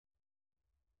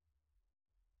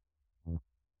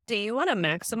Do you want to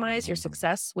maximize your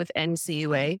success with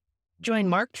NCUA? Join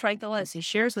Mark Treichel as he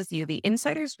shares with you the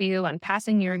insider's view on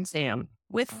passing your exam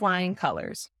with flying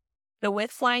colors. The With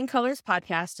Flying Colors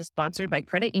podcast is sponsored by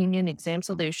Credit Union Exam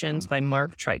Solutions by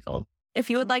Mark Treichel.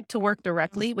 If you would like to work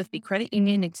directly with the Credit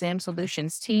Union Exam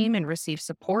Solutions team and receive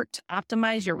support to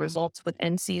optimize your results with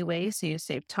NCUA so you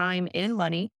save time and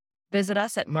money, visit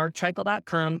us at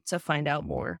marktreichel.com to find out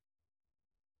more.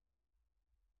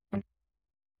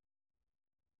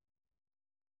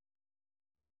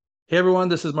 Hey everyone,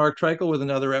 this is Mark Treichel with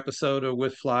another episode of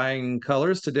With Flying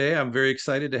Colors. Today, I'm very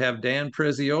excited to have Dan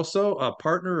Prezioso, a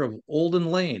partner of Olden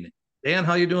Lane. Dan,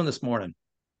 how you doing this morning?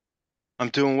 I'm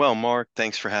doing well, Mark.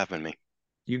 Thanks for having me.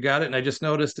 You got it. And I just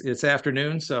noticed it's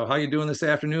afternoon. So how you doing this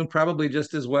afternoon? Probably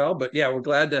just as well. But yeah, we're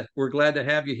glad to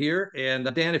have you here. And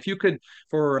Dan, if you could,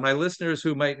 for my listeners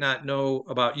who might not know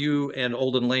about you and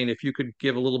Olden Lane, if you could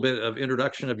give a little bit of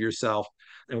introduction of yourself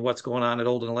and what's going on at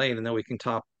Olden Lane, and then we can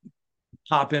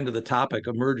hop into the topic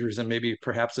of mergers and maybe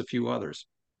perhaps a few others.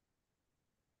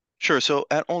 Sure. So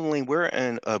at Only, we're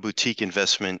in a boutique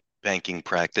investment banking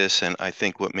practice, and I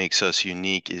think what makes us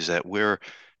unique is that we're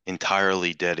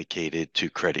entirely dedicated to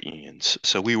credit unions.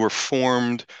 So we were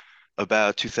formed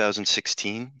about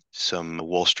 2016, some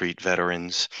Wall Street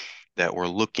veterans that were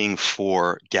looking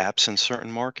for gaps in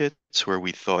certain markets where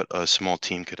we thought a small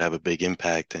team could have a big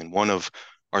impact. And one of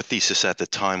our thesis at the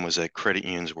time was that credit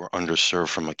unions were underserved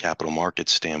from a capital market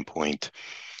standpoint.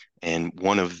 And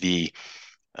one of the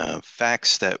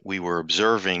facts that we were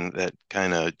observing that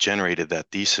kind of generated that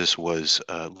thesis was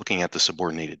looking at the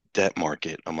subordinated debt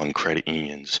market among credit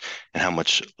unions and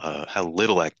how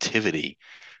little activity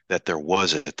that there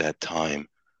was at that time,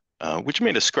 which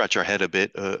made us scratch our head a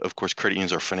bit. Of course, credit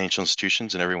unions are financial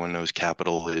institutions, and everyone knows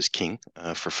capital is king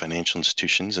for financial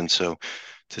institutions. And so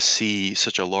to see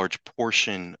such a large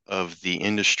portion of the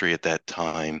industry at that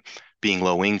time being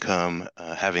low income,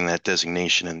 having that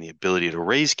designation and the ability to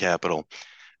raise capital,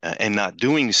 and not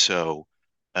doing so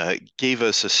gave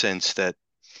us a sense that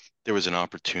there was an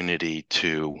opportunity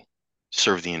to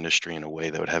serve the industry in a way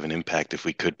that would have an impact if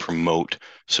we could promote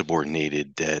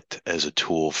subordinated debt as a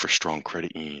tool for strong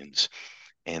credit unions.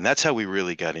 And that's how we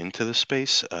really got into the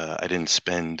space. I didn't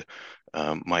spend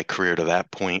my career to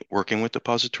that point working with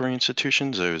depository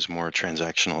institutions. I was more a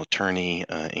transactional attorney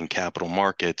in capital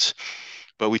markets.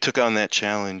 But we took on that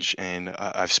challenge, and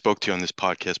I've spoke to you on this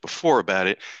podcast before about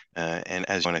it. And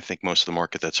I think most of the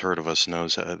market that's heard of us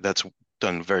knows that's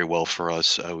done very well for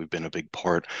us. We've been a big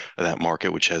part of that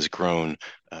market, which has grown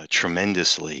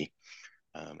tremendously.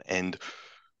 And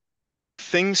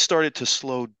things started to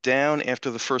slow down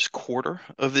after the first quarter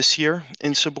of this year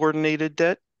in subordinated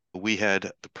debt. We had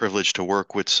the privilege to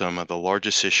work with some of the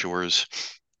largest issuers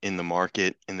in the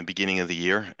market in the beginning of the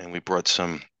year, and we brought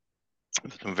some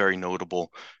very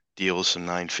notable deals, some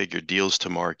nine-figure deals to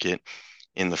market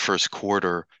in the first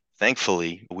quarter.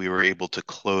 Thankfully, we were able to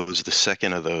close the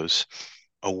second of those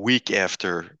a week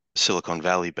after Silicon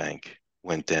Valley Bank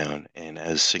went down and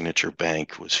as Signature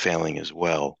Bank was failing as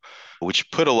well,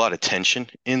 which put a lot of tension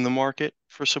in the market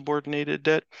for subordinated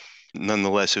debt.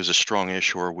 Nonetheless, it was a strong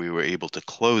issuer. We were able to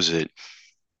close it.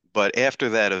 But after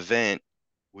that event,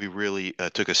 we really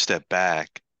took a step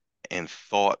back and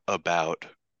thought about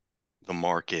the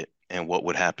market and what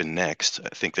would happen next. I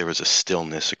think there was a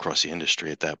stillness across the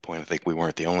industry at that point. I think we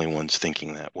weren't the only ones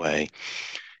thinking that way.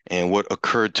 And what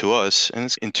occurred to us, and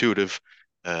it's intuitive,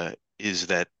 is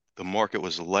that the market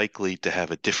was likely to have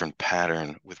a different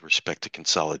pattern with respect to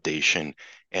consolidation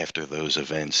after those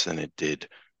events than it did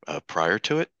prior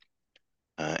to it.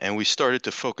 And we started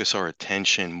to focus our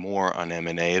attention more on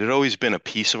M&A. It had always been a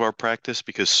piece of our practice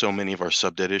because so many of our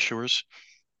sub-debt issuers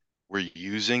were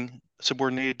using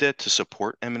subordinated debt to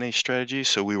support M&A strategies.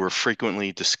 So we were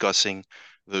frequently discussing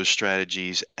those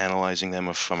strategies, analyzing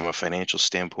them from a financial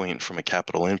standpoint, from a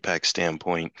capital impact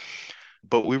standpoint.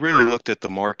 But we really looked at the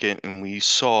market and we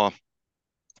saw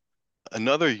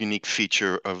another unique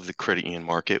feature of the credit union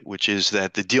market, which is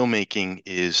that the deal making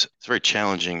is very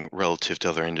challenging relative to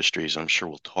other industries. I'm sure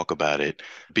we'll talk about it.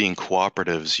 Being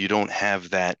cooperatives, you don't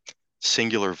have that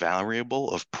singular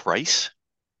variable of price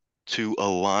to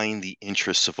align the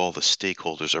interests of all the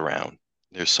stakeholders around.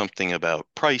 There's something about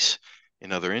price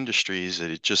in other industries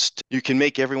that you can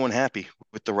make everyone happy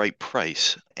with the right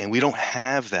price. And we don't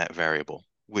have that variable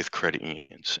with credit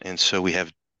unions. And so we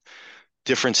have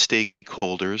different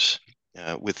stakeholders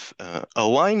with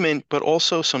alignment, but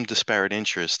also some disparate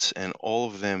interests. And all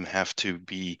of them have to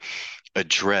be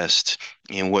addressed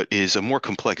in what is a more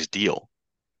complex deal.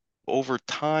 Over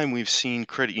time, we've seen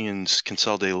credit unions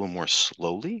consolidate a little more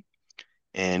slowly.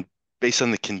 And based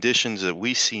on the conditions that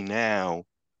we see now,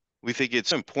 We think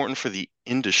it's important for the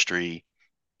industry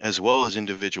as well as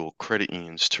individual credit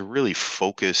unions to really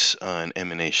focus on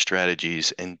M&A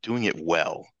strategies and doing it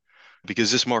well,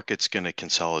 because this market's going to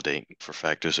consolidate for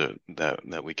factors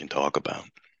that we can talk about.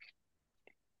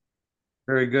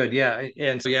 Very good. Yeah.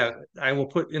 And so, yeah, I will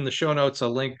put in the show notes a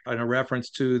link and a reference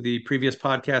to the previous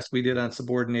podcast we did on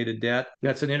subordinated debt.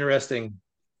 That's an interesting,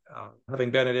 having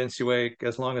been at NCUA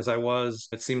as long as I was,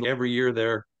 it seemed every year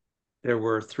there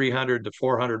were 300 to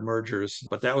 400 mergers,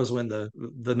 but that was when the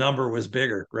number was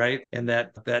bigger, right? And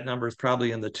that number is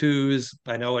probably in the twos.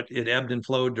 I know it ebbed and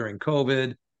flowed during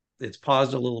COVID. It's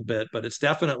paused a little bit, but it's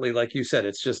definitely, like you said,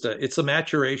 it's a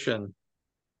maturation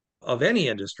of any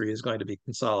industry is going to be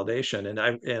consolidation. And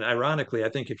ironically, I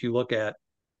think if you look at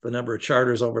the number of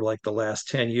charters over like the last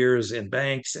 10 years in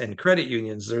banks and credit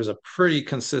unions, there's a pretty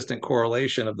consistent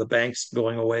correlation of the banks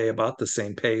going away about the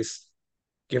same pace,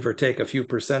 give or take a few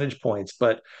percentage points.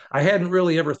 But I hadn't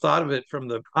really ever thought of it from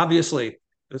the obviously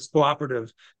it's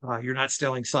cooperative. You're not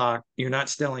selling stock. You're not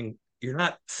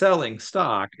selling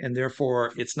stock, and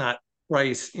therefore it's not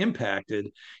price impacted.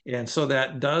 And so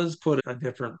that does put a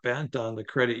different bent on the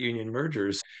credit union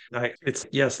mergers. It's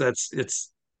yes,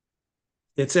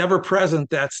 it's ever present.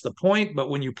 That's the point. But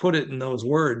when you put it in those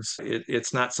words,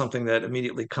 it's not something that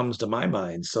immediately comes to my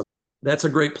mind. So that's a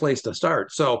great place to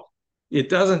start. So it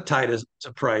doesn't tie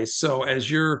to price. So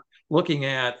as you're looking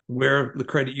at where the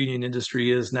credit union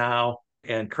industry is now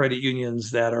and credit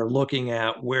unions that are looking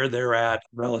at where they're at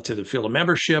relative to field of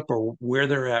membership or where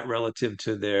they're at relative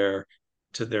to their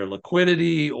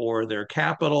liquidity or their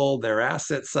capital, their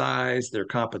asset size, their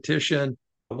competition,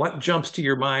 what jumps to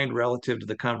your mind relative to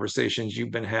the conversations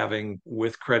you've been having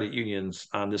with credit unions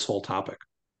on this whole topic?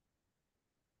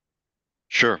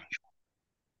 Sure.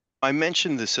 I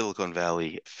mentioned the Silicon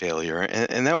Valley failure,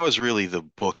 and that was really the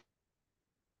book,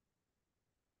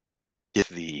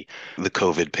 the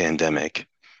COVID pandemic.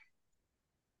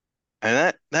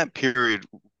 And that period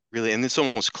really, and it's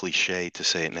almost cliche to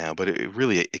say it now, but it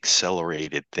really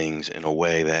accelerated things in a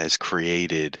way that has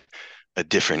created a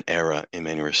different era in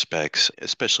many respects,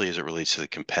 especially as it relates to the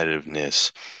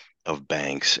competitiveness of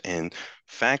banks. And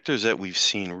factors that we've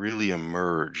seen really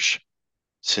emerge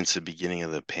since the beginning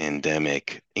of the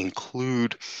pandemic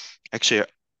include actually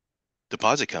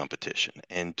deposit competition.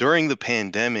 And during the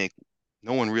pandemic,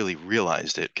 no one really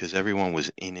realized it because everyone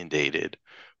was inundated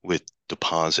with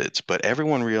deposits, but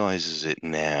everyone realizes it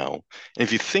now. And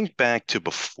if you think back to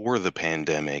before the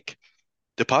pandemic,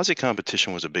 deposit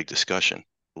competition was a big discussion.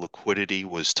 Liquidity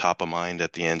was top of mind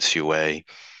at the NCUA.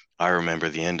 I remember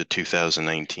the end of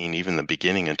 2019, even the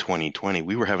beginning of 2020,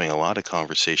 we were having a lot of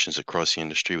conversations across the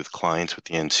industry with clients with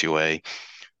the NCUA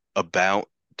about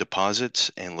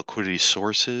deposits and liquidity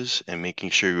sources and making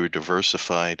sure you were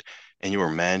diversified and you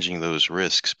were managing those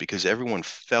risks because everyone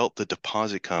felt the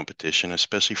deposit competition,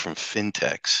 especially from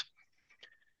fintechs.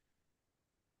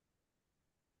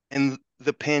 And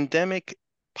the pandemic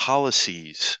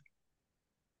policies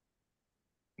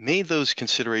made those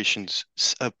considerations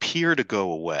appear to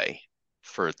go away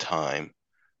for a time,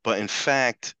 but in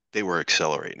fact, they were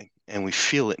accelerating. And we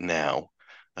feel it now,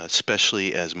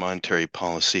 especially as monetary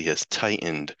policy has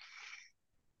tightened.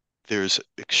 There's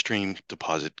extreme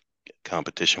deposit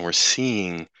competition. We're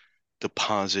seeing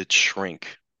deposits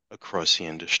shrink across the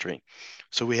industry.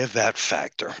 So we have that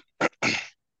factor.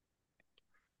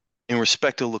 In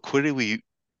respect to liquidity, we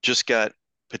just got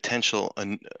potential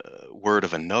word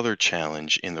of another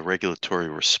challenge in the regulatory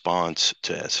response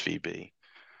to SVB,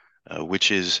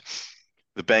 which is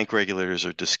the bank regulators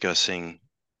are discussing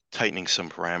tightening some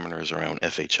parameters around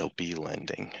FHLB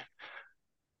lending.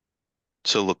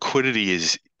 So liquidity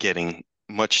is getting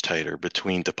much tighter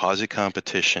between deposit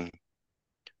competition,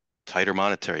 tighter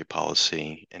monetary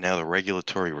policy, and now the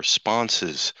regulatory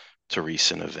responses to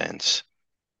recent events.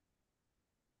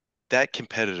 That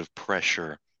competitive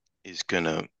pressure is going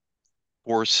to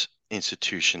force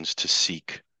institutions to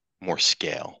seek more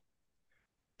scale.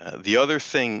 The other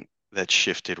thing that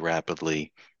shifted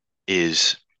rapidly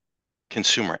is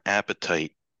consumer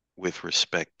appetite with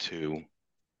respect to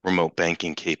remote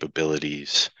banking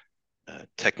capabilities,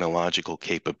 technological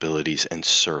capabilities, and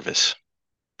service.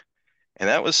 And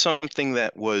that was something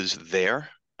that was there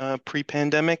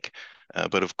pre-pandemic,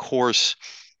 but of course,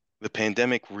 the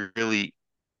pandemic really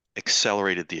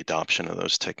accelerated the adoption of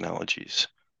those technologies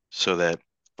so that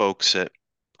folks that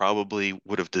probably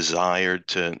would have desired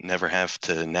to never have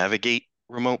to navigate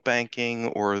remote banking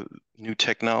or new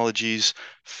technologies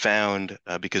found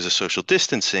because of social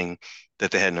distancing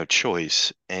that they had no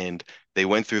choice. And they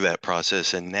went through that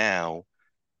process and now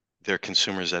they're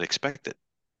consumers that expect it.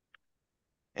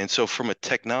 And so from a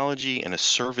technology and a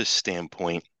service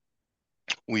standpoint,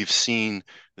 we've seen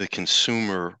the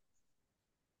consumer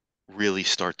really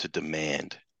start to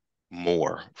demand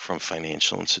more from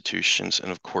financial institutions.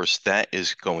 And of course, that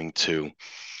is going to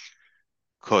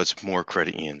cause more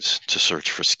credit unions to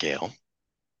search for scale.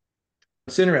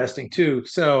 It's interesting too.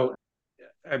 So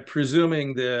I'm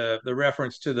presuming the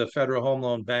reference to the Federal Home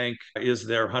Loan Bank is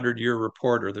their 100-year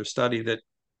report or their study that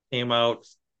came out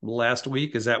last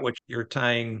week. Is that what you're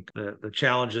tying the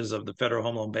challenges of the Federal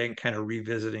Home Loan Bank kind of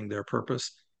revisiting their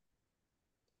purpose?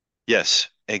 Yes,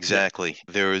 Yeah. exactly.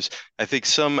 I think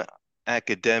some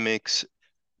academics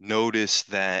notice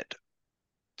that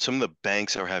some of the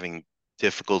banks are having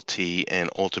difficulty and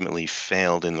ultimately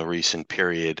failed in the recent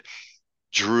period,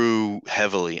 drew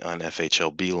heavily on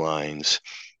FHLB lines.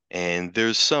 And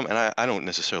I don't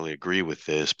necessarily agree with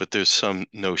this, but there's some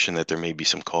notion that there may be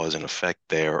some cause and effect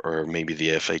there, or maybe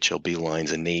the FHLB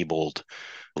lines enabled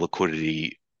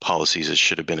liquidity policies that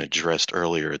should have been addressed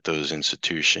earlier at those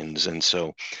institutions. And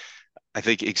so I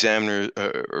think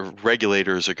or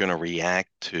regulators are going to react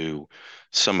to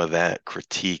some of that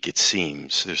critique, it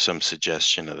seems. There's some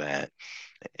suggestion of that.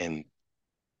 And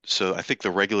so I think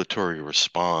the regulatory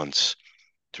response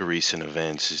to recent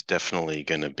events is definitely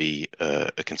going to be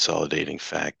a consolidating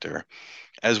factor,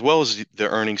 as well as the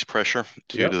earnings pressure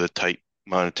due to Yep. the tight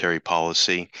monetary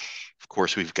policy. Of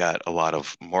course, we've got a lot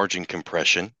of margin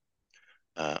compression.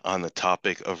 On the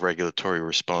topic of regulatory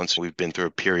response, we've been through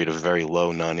a period of very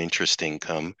low non-interest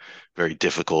income, very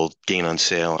difficult. Gain on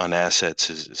sale on assets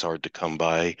is hard to come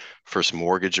by. First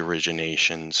mortgage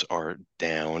originations are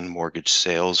down, mortgage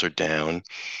sales are down.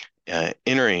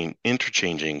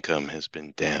 Interchange income has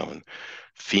been down.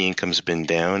 Fee income's been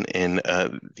down, and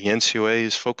the NCUA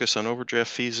is focused on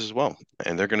overdraft fees as well.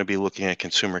 And they're going to be looking at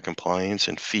consumer compliance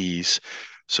and fees.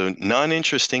 So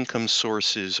non-interest income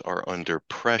sources are under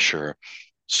pressure.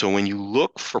 So when you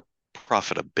look for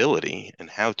profitability and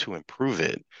how to improve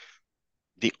it,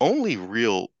 the only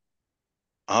real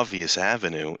obvious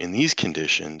avenue in these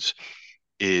conditions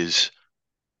is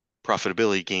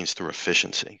profitability gains through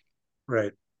efficiency.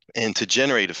 Right. And to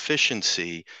generate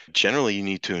efficiency, generally you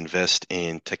need to invest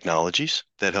in technologies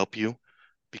that help you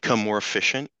become more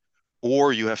efficient,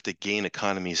 or you have to gain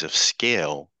economies of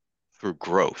scale through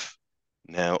growth.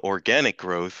 Now, organic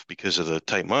growth, because of the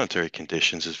tight monetary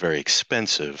conditions, is very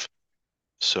expensive.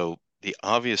 So the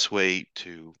obvious way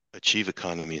to achieve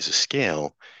economies of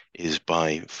scale is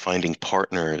by finding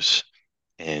partners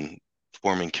and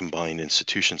forming combined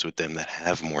institutions with them that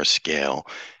have more scale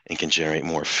and can generate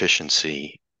more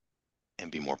efficiency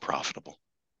and be more profitable.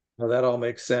 Well, that all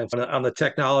makes sense. On the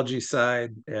technology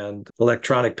side and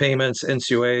electronic payments,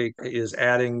 NCUA is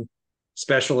adding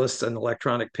specialists in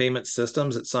electronic payment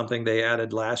systems. It's something they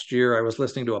added last year. I was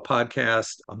listening to a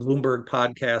podcast, a Bloomberg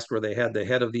podcast, where they had the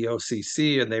head of the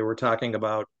OCC, and they were talking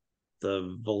about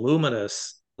the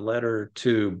voluminous letter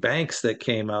to banks that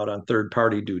came out on third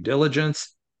party due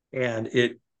diligence. And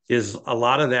it is a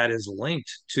lot of that is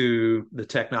linked to the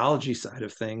technology side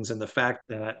of things and the fact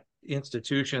that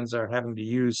institutions are having to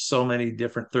use so many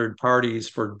different third parties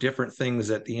for different things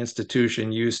that the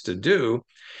institution used to do.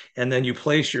 And then you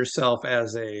place yourself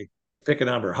as a pick a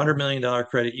number $100 million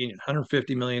credit union,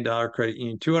 $150 million credit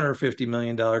union, $250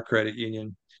 million credit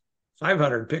union,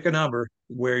 500, pick a number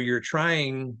where you're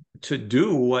trying to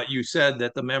do what you said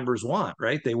that the members want,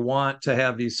 right? They want to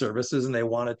have these services and they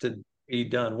want it to be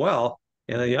done well.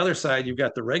 And on the other side, you've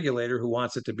got the regulator who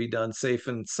wants it to be done safe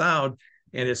and sound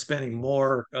and is spending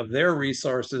more of their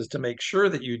resources to make sure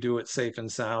that you do it safe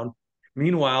and sound.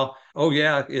 Meanwhile, oh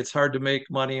yeah, it's hard to make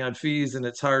money on fees and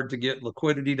it's hard to get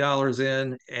liquidity dollars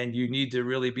in, and you need to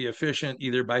really be efficient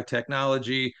either by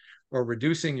technology or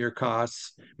reducing your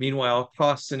costs. Meanwhile,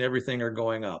 costs and everything are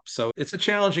going up. So it's a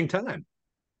challenging time.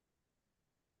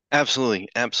 Absolutely,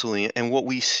 absolutely. And what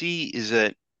we see is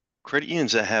that credit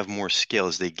unions that have more scale,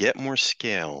 as they get more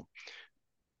scale,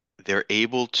 they're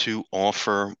able to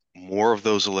offer more of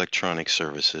those electronic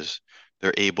services.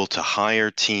 They're able to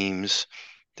hire teams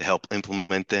to help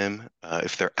implement them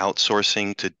if they're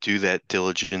outsourcing to do that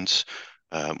diligence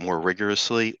more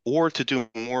rigorously, or to do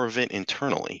more of it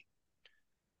internally.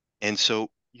 And so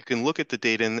you can look at the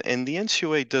data, and the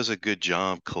NCUA does a good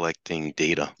job collecting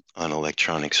data on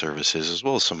electronic services as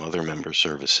well as some other member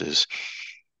services.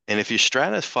 And if you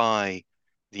stratify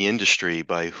the industry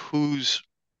by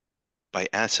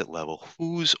asset level,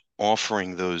 who's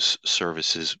offering those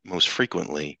services most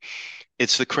frequently,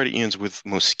 it's the credit unions with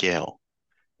most scale.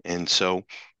 And so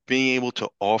being able to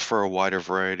offer a wider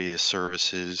variety of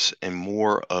services and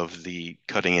more of the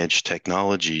cutting edge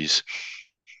technologies,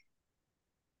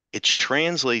 it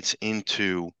translates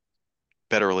into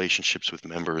better relationships with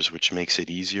members, which makes it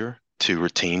easier to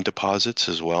retain deposits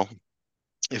as well.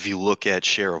 If you look at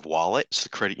share of wallet, it's the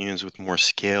credit unions with more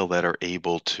scale that are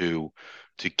able to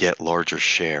get larger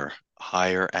share,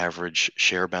 higher average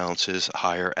share balances,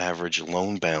 higher average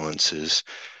loan balances,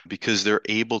 because they're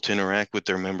able to interact with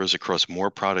their members across more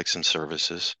products and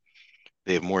services.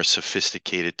 They have more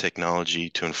sophisticated technology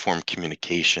to inform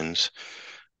communications.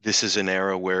 This is an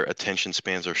era where attention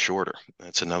spans are shorter.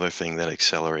 That's another thing that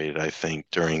accelerated, I think,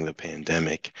 during the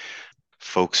pandemic.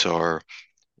 Folks are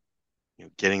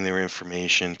getting their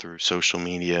information through social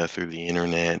media, through the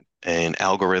internet, and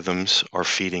algorithms are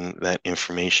feeding that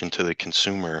information to the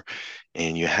consumer.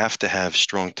 And you have to have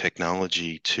strong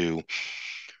technology to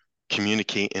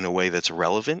communicate in a way that's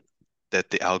relevant, that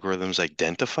the algorithms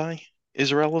identify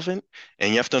is relevant.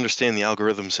 And you have to understand the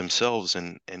algorithms themselves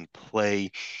and play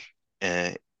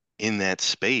uh, in that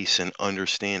space and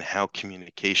understand how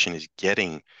communication is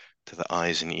getting to the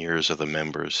eyes and ears of the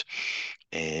members.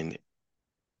 And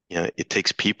it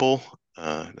takes people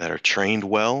that are trained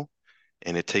well,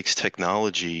 and it takes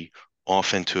technology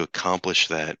often to accomplish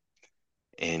that.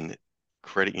 And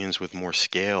credit unions with more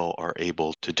scale are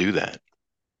able to do that.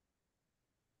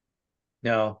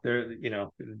 No,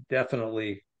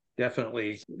 definitely,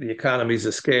 the economies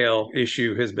of scale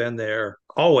issue has been there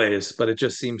always, but it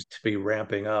just seems to be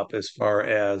ramping up as far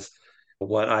as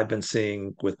what I've been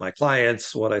seeing with my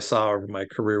clients, what I saw over my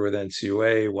career with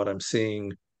NCUA, what I'm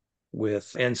seeing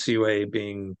with NCUA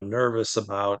being nervous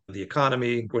about the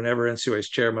economy. Whenever NCUA's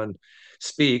chairman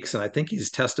speaks, and I think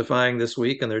he's testifying this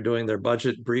week, and they're doing their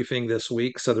budget briefing this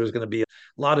week. So there's going to be a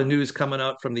lot of news coming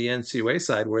out from the NCUA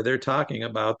side where they're talking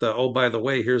about oh, by the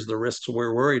way, here's the risks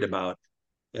we're worried about.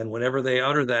 And whenever they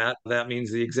utter that, that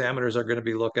means the examiners are going to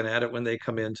be looking at it when they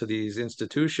come into these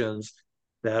institutions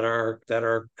that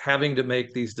are having to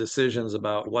make these decisions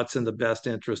about what's in the best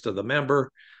interest of the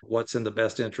member, what's in the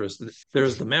best interest.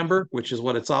 There's the member, which is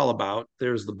what it's all about.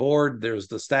 There's the board, there's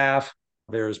the staff,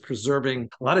 there's preserving.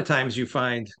 A lot of times you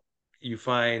find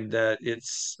that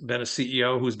it's been a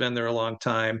CEO who's been there a long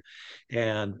time,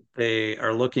 and they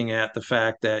are looking at the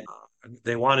fact that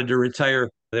they wanted to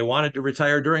retire. They wanted to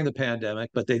retire during the pandemic,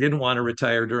 but they didn't want to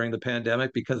retire during the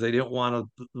pandemic because they didn't want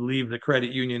to leave the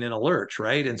credit union in a lurch,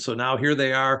 right? And so now here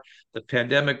they are. The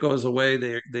pandemic goes away.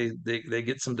 They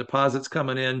get some deposits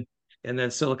coming in, and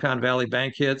then Silicon Valley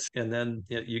Bank hits, and then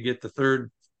you get the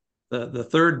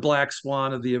third black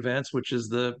swan of the events, which is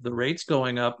the rates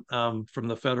going up from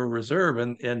the Federal Reserve,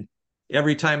 and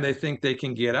every time they think they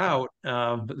can get out,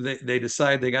 they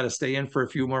decide they got to stay in for a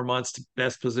few more months to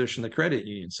best position the credit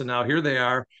union. So now here they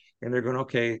are, and they're going,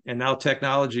 okay, and now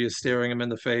technology is staring them in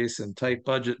the face, and tight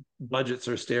budgets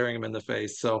are staring them in the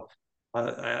face. So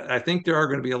I think there are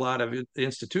going to be a lot of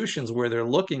institutions where they're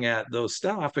looking at those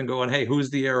stuff and going, hey, who's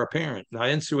the heir apparent? Now,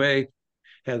 NSUA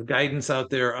has guidance out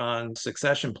there on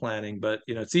succession planning, but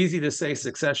it's easy to say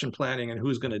succession planning and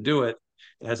who's going to do it,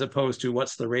 as opposed to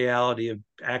what's the reality of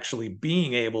actually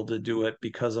being able to do it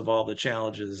because of all the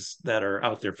challenges that are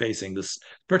out there facing this,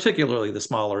 particularly the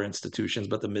smaller institutions,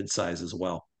 but the mid-size as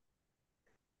well.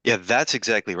 Yeah, that's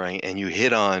exactly right. And you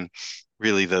hit on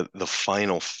really the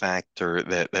final factor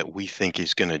that we think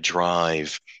is going to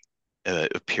drive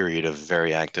a period of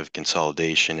very active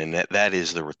consolidation, and that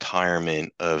is the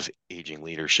retirement of aging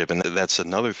leadership. And that's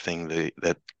another thing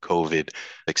that COVID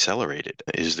accelerated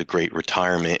is the great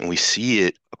retirement. And we see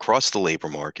it across the labor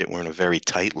market. We're in a very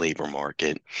tight labor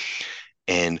market.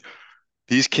 And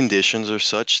these conditions are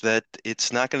such that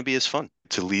it's not going to be as fun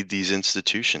to lead these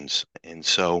institutions. And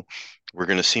so we're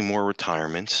going to see more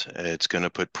retirements. It's going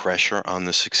to put pressure on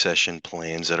the succession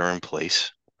plans that are in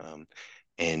place.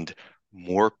 And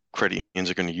more credit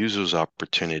unions are going to use those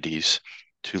opportunities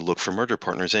to look for merger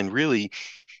partners. And really,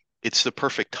 it's the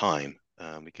perfect time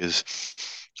because,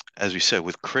 as we said,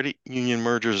 with credit union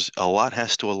mergers, a lot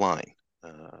has to align.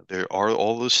 There are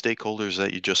all those stakeholders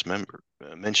that you just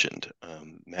mentioned,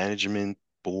 management,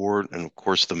 board, and of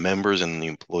course the members and the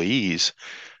employees,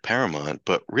 paramount.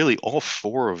 But really, all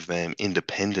four of them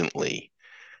independently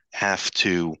have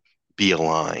to be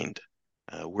aligned.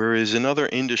 Whereas in other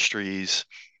industries,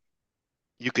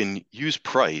 you can use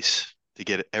price to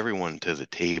get everyone to the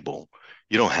table.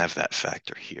 You don't have that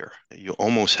factor here. You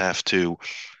almost have to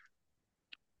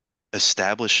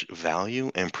establish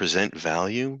value and present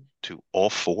value to all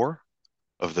four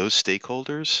of those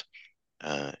stakeholders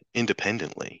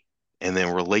independently, and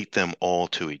then relate them all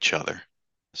to each other.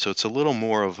 So it's a little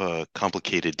more of a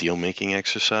complicated deal-making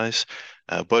exercise,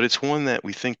 but it's one that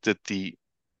we think that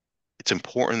it's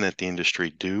important that the industry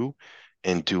do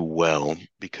and do well,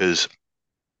 because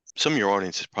some of your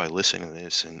audience is probably listening to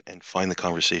this and find the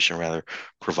conversation rather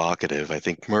provocative. I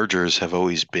think mergers have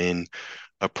always been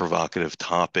a provocative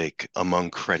topic among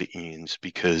credit unions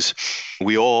because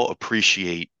we all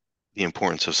appreciate the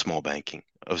importance of small banking,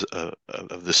 of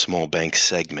the small bank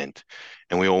segment,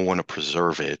 and we all want to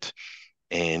preserve it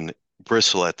and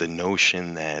bristle at the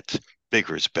notion that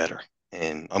bigger is better.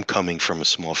 And I'm coming from a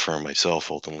small firm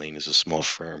myself. Olden Lane is a small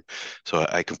firm. So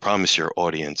I can promise your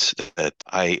audience that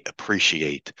I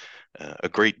appreciate a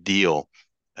great deal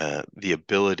the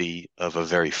ability of a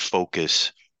very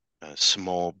focused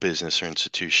small business or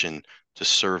institution to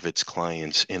serve its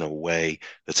clients in a way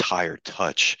that's higher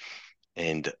touch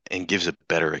and gives a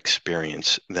better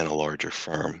experience than a larger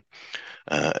firm.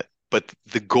 Uh, but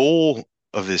the goal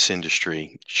of this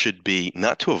industry should be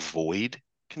not to avoid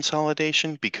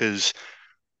consolidation because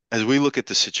as we look at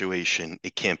the situation,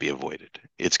 it can't be avoided.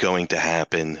 It's going to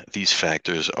happen. These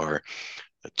factors are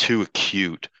too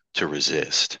acute to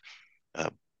resist. Uh,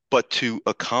 but to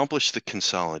accomplish the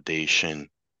consolidation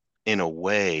in a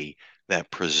way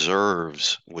that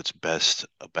preserves what's best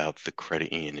about the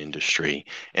credit union industry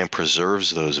and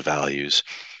preserves those values.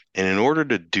 And in order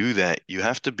to do that, you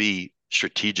have to be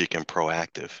strategic and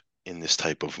proactive in this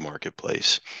type of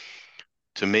marketplace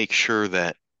to make sure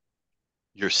that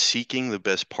you're seeking the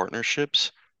best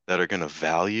partnerships that are going to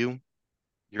value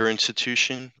your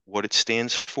institution, what it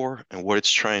stands for, and what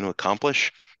it's trying to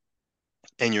accomplish,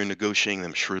 and you're negotiating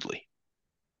them shrewdly.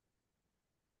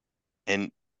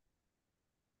 And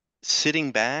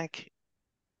sitting back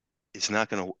is not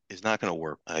going to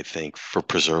work, I think, for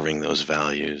preserving those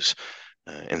values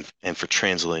and for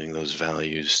translating those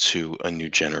values to a new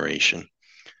generation.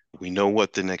 We know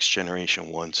what the next generation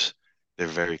wants. They're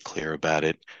very clear about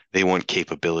it. They want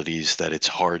capabilities that it's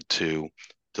hard to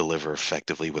deliver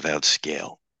effectively without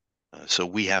scale. So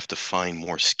we have to find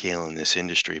more scale in this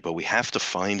industry, but we have to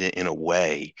find it in a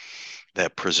way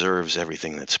that preserves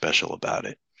everything that's special about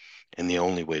it. And the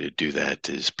only way to do that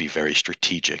is be very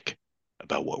strategic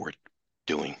about what we're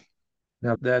doing.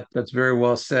 Now that's very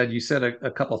well said. You said a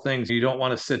couple things. You don't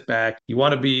want to sit back. You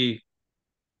want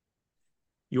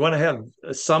to have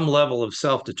some level of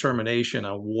self-determination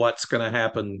on what's going to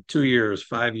happen 2 years,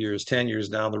 5 years, 10 years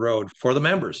down the road for the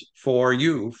members, for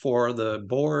you, for the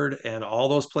board, and all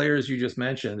those players you just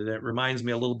mentioned. And it reminds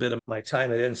me a little bit of my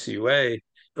time at NCUA.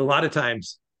 A lot of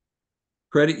times,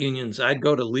 credit unions, I'd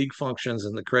go to league functions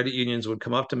and the credit unions would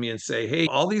come up to me and say, "Hey,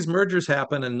 all these mergers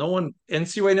happen and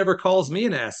NCUA never calls me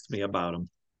and asks me about them."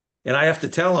 And I have to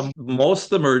tell them most of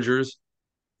the mergers,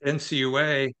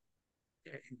 NCUA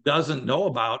doesn't know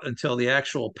about until the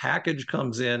actual package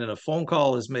comes in and a phone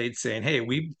call is made saying, "Hey,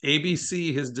 we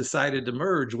ABC has decided to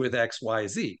merge with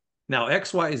XYZ." Now,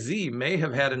 XYZ may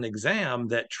have had an exam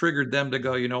that triggered them to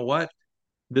go, "You know what?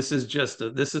 This is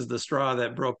the straw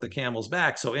that broke the camel's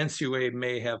back." So NCUA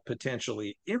may have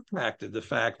potentially impacted the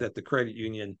fact that the credit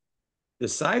union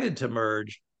decided to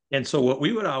merge. And so what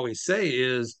we would always say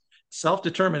is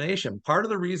self-determination. Part of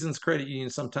the reasons credit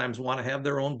unions sometimes want to have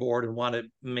their own board and want to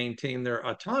maintain their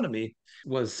autonomy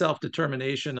was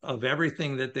self-determination of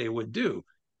everything that they would do.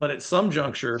 But at some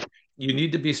juncture, you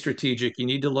need to be strategic. You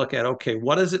need to look at, okay,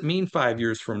 what does it mean 5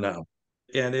 years from now?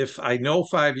 And if I know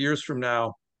 5 years from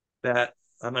now that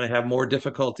I'm going to have more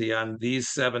difficulty on these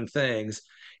 7 things,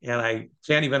 and I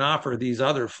can't even offer these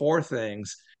other 4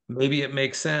 things, maybe it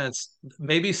makes sense.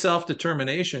 Maybe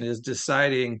self-determination is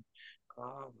deciding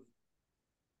um,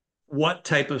 what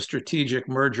type of strategic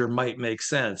merger might make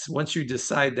sense. Once you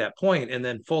decide that point and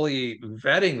then fully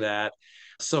vetting that,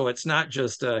 so it's not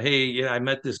just, hey, yeah, I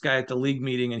met this guy at the league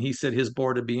meeting and he said his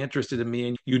board would be interested in me.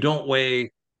 And you don't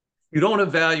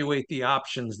evaluate the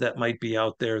options that might be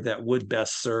out there that would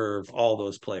best serve all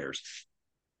those players.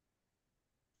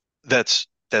 That's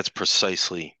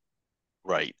precisely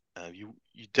right. You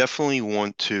definitely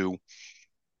want to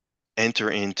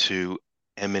enter into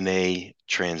M&A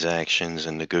transactions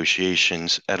and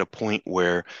negotiations at a point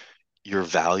where you're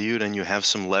valued and you have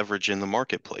some leverage in the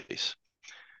marketplace.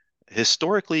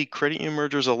 Historically, credit union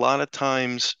mergers, a lot of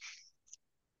times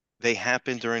they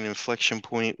happen during an inflection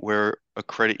point where a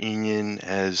credit union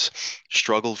has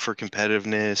struggled for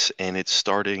competitiveness and it's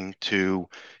starting to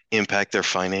impact their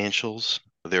financials,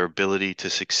 their ability to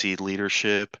succeed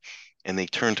leadership, and they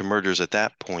turn to mergers at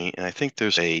that point. And I think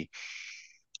there's a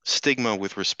stigma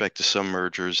with respect to some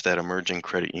mergers that emerging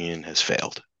credit union has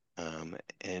failed.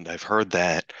 And I've heard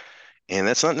that, and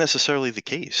that's not necessarily the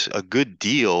case. A good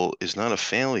deal is not a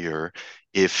failure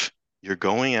if you're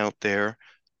going out there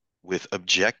with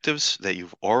objectives that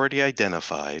you've already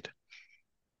identified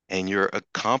and you're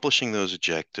accomplishing those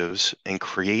objectives and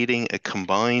creating a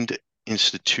combined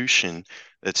institution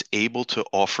that's able to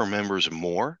offer members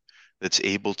more, that's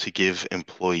able to give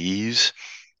employees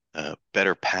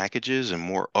better packages and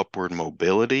more upward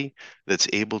mobility that's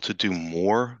able to do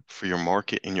more for your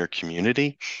market and your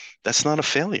community, that's not a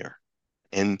failure.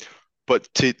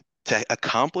 But to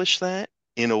accomplish that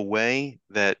in a way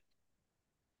that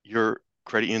your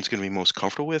credit union's going to be most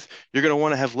comfortable with, you're going to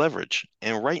want to have leverage.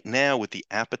 And right now, with the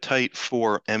appetite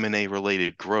for M&A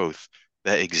related growth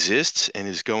that exists and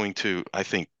is going to, I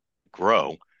think,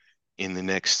 grow in the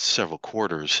next several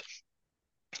quarters,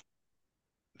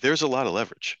 there's a lot of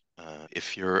leverage.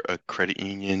 If you're a credit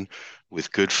union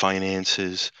with good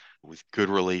finances, with good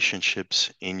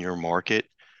relationships in your market,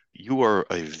 you are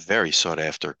a very sought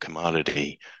after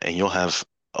commodity, and you'll have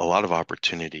a lot of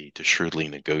opportunity to shrewdly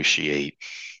negotiate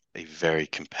a very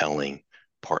compelling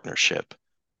partnership.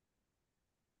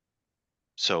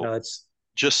 So No, it's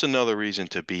just another reason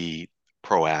to be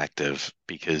proactive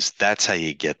because that's how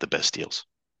you get the best deals.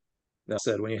 that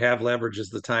said, when you have leverage is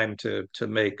the time to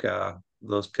make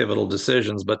those pivotal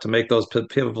decisions. But to make those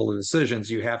pivotal decisions,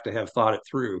 you have to have thought it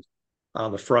through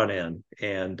on the front end,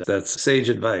 and that's sage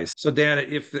advice. So, Dan,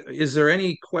 if is there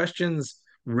any questions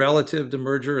relative to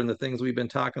merger and the things we've been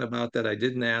talking about that I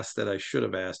didn't ask that I should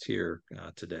have asked here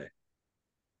today?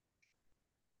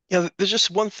 Yeah, there's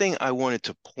just one thing I wanted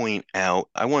to point out.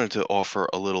 I wanted to offer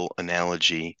a little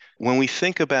analogy. When we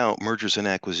think about mergers and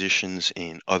acquisitions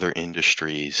in other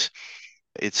industries,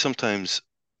 it sometimes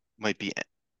might be,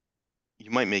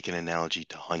 you might make an analogy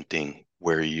to hunting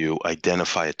where you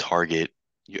identify a target,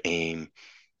 you aim,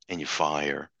 and you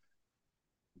fire.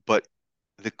 But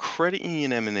the credit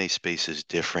union M&A space is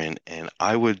different, and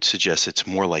I would suggest it's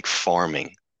more like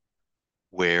farming,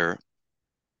 where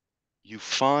you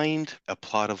find a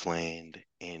plot of land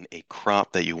and a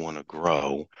crop that you want to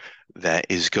grow that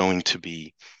is going to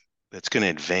be that's going to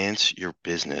advance your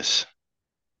business.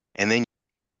 And then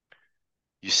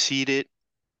you seed it,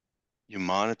 you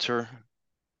monitor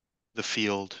the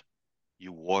field,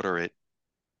 you water it,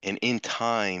 and in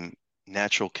time,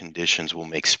 natural conditions will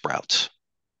make sprouts.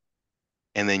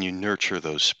 And then you nurture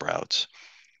those sprouts.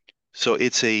 So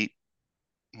it's a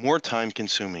more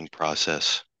time-consuming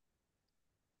process,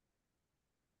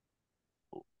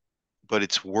 but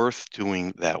it's worth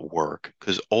doing that work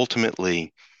because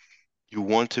ultimately you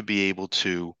want to be able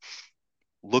to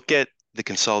look at the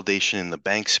consolidation in the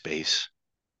bank space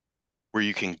where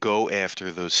you can go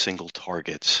after those single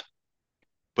targets,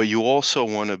 but you also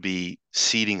want to be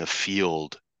seeding a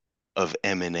field of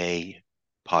M&A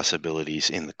possibilities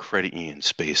in the credit union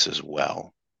space as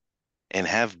well, and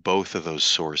have both of those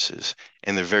sources.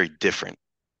 And they're very different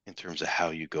in terms of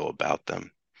how you go about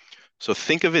them. So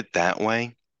think of it that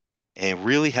way and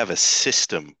really have a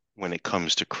system when it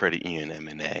comes to credit union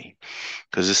M&A.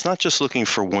 Because it's not just looking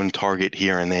for one target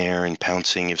here and there and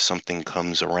pouncing if something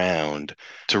comes around.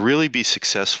 To really be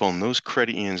successful, and those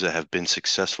credit unions that have been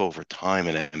successful over time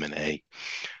in M&A,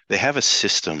 they have a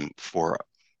system for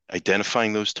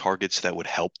identifying those targets that would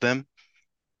help them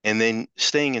and then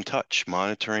staying in touch,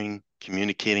 monitoring,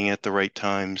 communicating at the right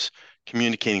times,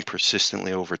 communicating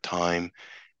persistently over time.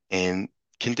 And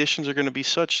conditions are going to be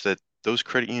such that those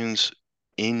credit unions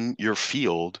in your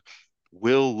field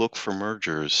will look for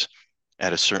mergers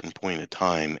at a certain point in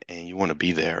time, and you want to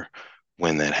be there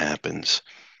when that happens.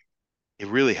 It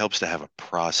really helps to have a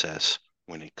process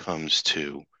when it comes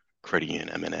to credit union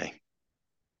M&A.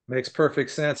 Makes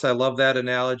perfect sense. I love that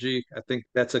analogy. I think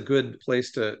that's a good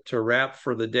place to wrap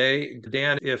for the day.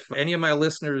 Dan, if any of my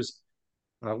listeners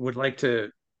would like to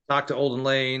talk to Olden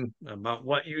Lane about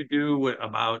what you do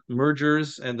about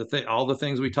mergers and all the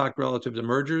things we talked relative to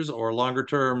mergers, or longer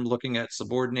term looking at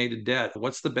subordinated debt,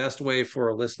 what's the best way for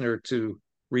a listener to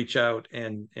reach out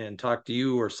and talk to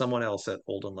you or someone else at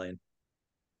Olden Lane?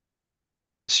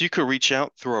 So you could reach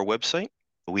out through our website.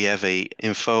 We have a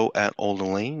info at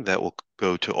Olden Lane that will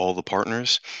go to all the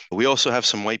partners. We also have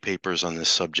some white papers on this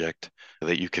subject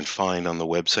that you can find on the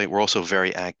website. We're also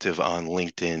very active on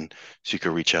LinkedIn, so you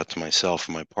could reach out to myself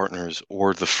and my partners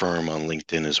or the firm on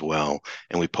LinkedIn as well.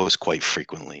 And we post quite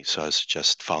frequently, so I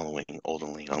suggest following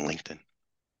Olden Lane on LinkedIn.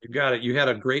 You got it. You had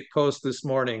a great post this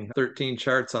morning, 13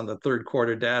 charts on the third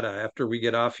quarter data. After we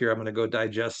get off here, I'm going to go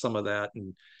digest some of that.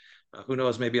 And who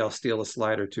knows, maybe I'll steal a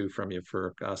slide or two from you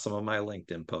for some of my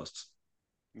LinkedIn posts.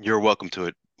 You're welcome to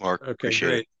it, Mark. Okay, Appreciate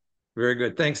great. it. Very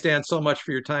good. Thanks, Dan, so much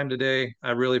for your time today.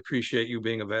 I really appreciate you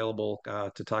being available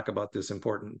to talk about this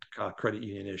important credit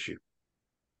union issue.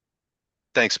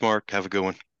 Thanks, Mark. Have a good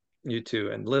one. You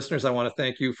too. And listeners, I want to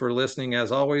thank you for listening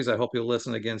as always. I hope you'll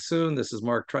listen again soon. This is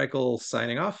Mark Treichel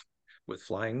signing off with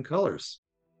Flying Colors.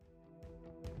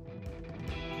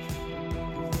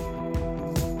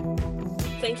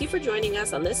 Thank you for joining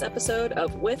us on this episode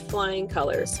of With Flying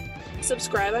Colors.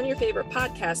 Subscribe on your favorite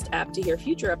podcast app to hear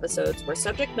future episodes where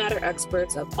subject matter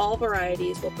experts of all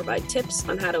varieties will provide tips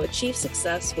on how to achieve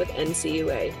success with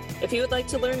NCUA. If you would like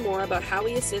to learn more about how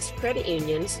we assist credit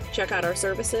unions, check out our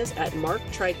services at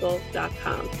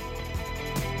marktreichel.com.